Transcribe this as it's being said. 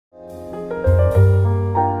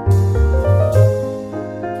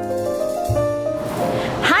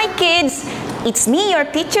It's me, your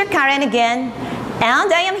teacher Karen again,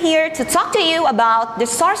 and I am here to talk to you about the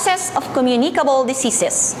sources of communicable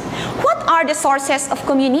diseases. What are the sources of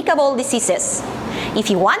communicable diseases?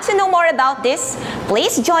 If you want to know more about this,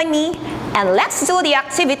 please join me and let's do the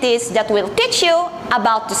activities that will teach you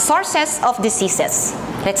about the sources of diseases.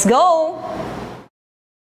 Let's go!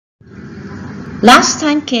 Last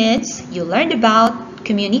time, kids, you learned about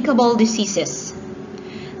communicable diseases.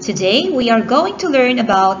 Today, we are going to learn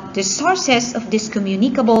about the sources of these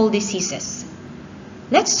communicable diseases.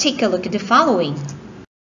 Let's take a look at the following.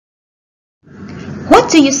 What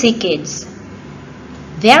do you say, kids?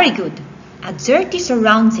 Very good. A dirty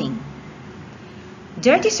surrounding.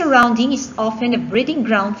 Dirty surrounding is often a breeding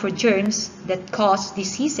ground for germs that cause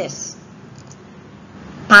diseases.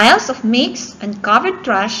 Piles of mixed and covered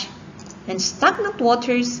trash and stagnant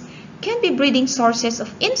waters can be breeding sources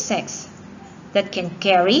of insects that can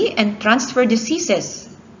carry and transfer diseases.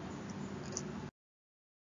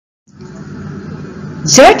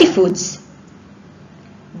 Dirty foods.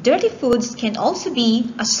 Dirty foods can also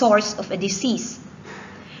be a source of a disease.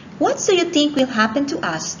 What do you think will happen to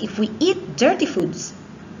us if we eat dirty foods?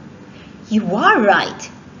 You are right,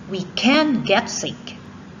 we can get sick.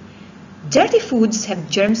 Dirty foods have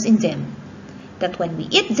germs in them, that when we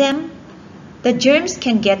eat them, the germs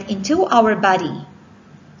can get into our body.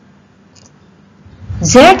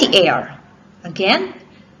 Dirty air. Again,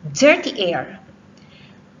 dirty air.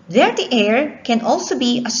 Dirty air can also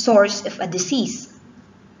be a source of a disease.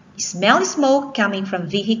 Smelly smoke coming from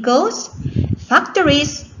vehicles,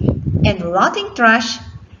 factories, and rotting trash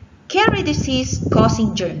carry disease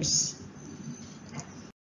causing germs.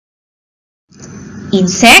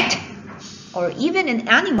 Insect or even an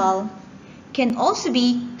animal can also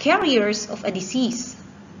be carriers of a disease.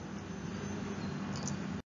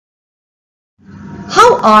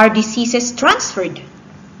 How are diseases transferred?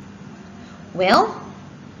 Well,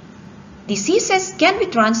 diseases can be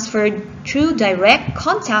transferred through direct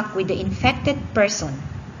contact with the infected person.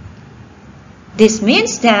 This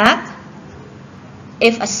means that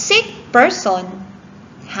if a sick person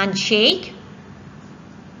handshake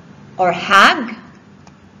or hug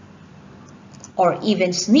or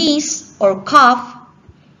even sneeze or cough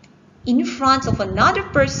in front of another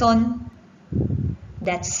person,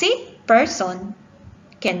 that sick person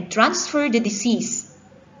can transfer the disease.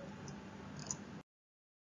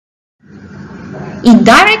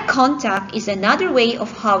 Indirect contact is another way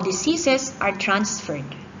of how diseases are transferred.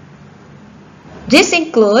 This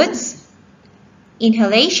includes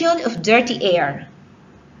inhalation of dirty air.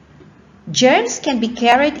 Germs can be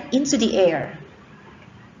carried into the air.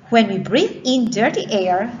 When we breathe in dirty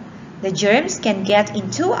air, the germs can get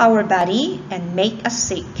into our body and make us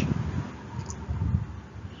sick.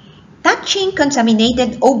 Touching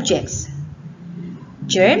contaminated objects.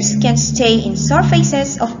 Germs can stay in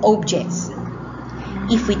surfaces of objects.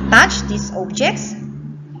 If we touch these objects,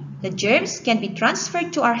 the germs can be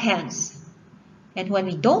transferred to our hands. And when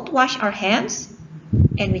we don't wash our hands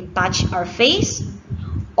and we touch our face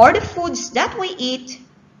or the foods that we eat,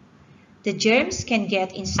 the germs can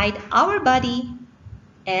get inside our body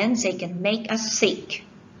and they can make us sick.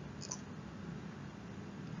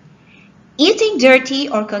 Eating dirty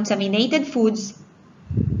or contaminated foods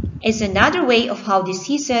is another way of how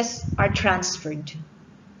diseases are transferred.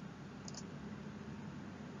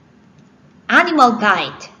 Animal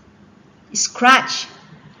bite, scratch,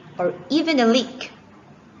 or even a lick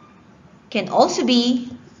can also be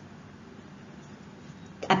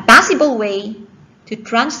a possible way to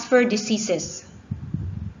transfer diseases.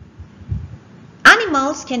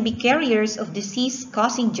 Animals can be carriers of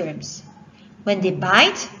disease-causing germs. When they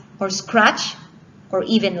bite or scratch or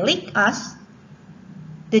even lick us,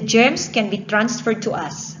 the germs can be transferred to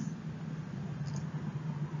us.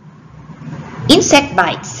 Insect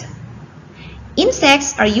bites.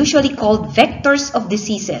 Insects are usually called vectors of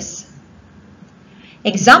diseases.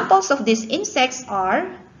 Examples of these insects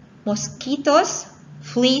are mosquitoes,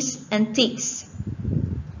 fleas, and ticks.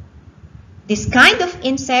 This kind of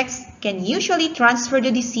insects can usually transfer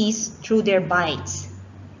the disease through their bites.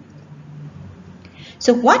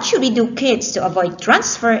 So what should we do, kids, to avoid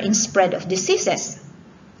transfer and spread of diseases?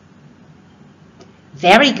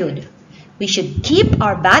 Very good. We should keep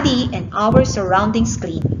our body and our surroundings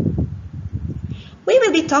clean. We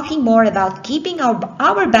will be talking more about keeping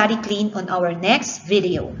our body clean on our next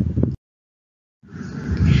video.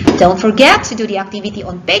 Don't forget to do the activity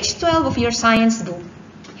on page 12 of your science book.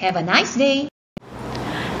 Have a nice day.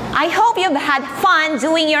 I hope you've had fun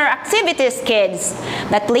doing your activities, kids.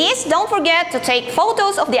 But please don't forget to take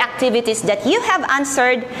photos of the activities that you have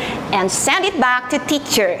answered and send it back to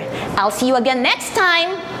teacher. I'll see you again next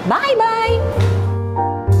time. Bye-bye.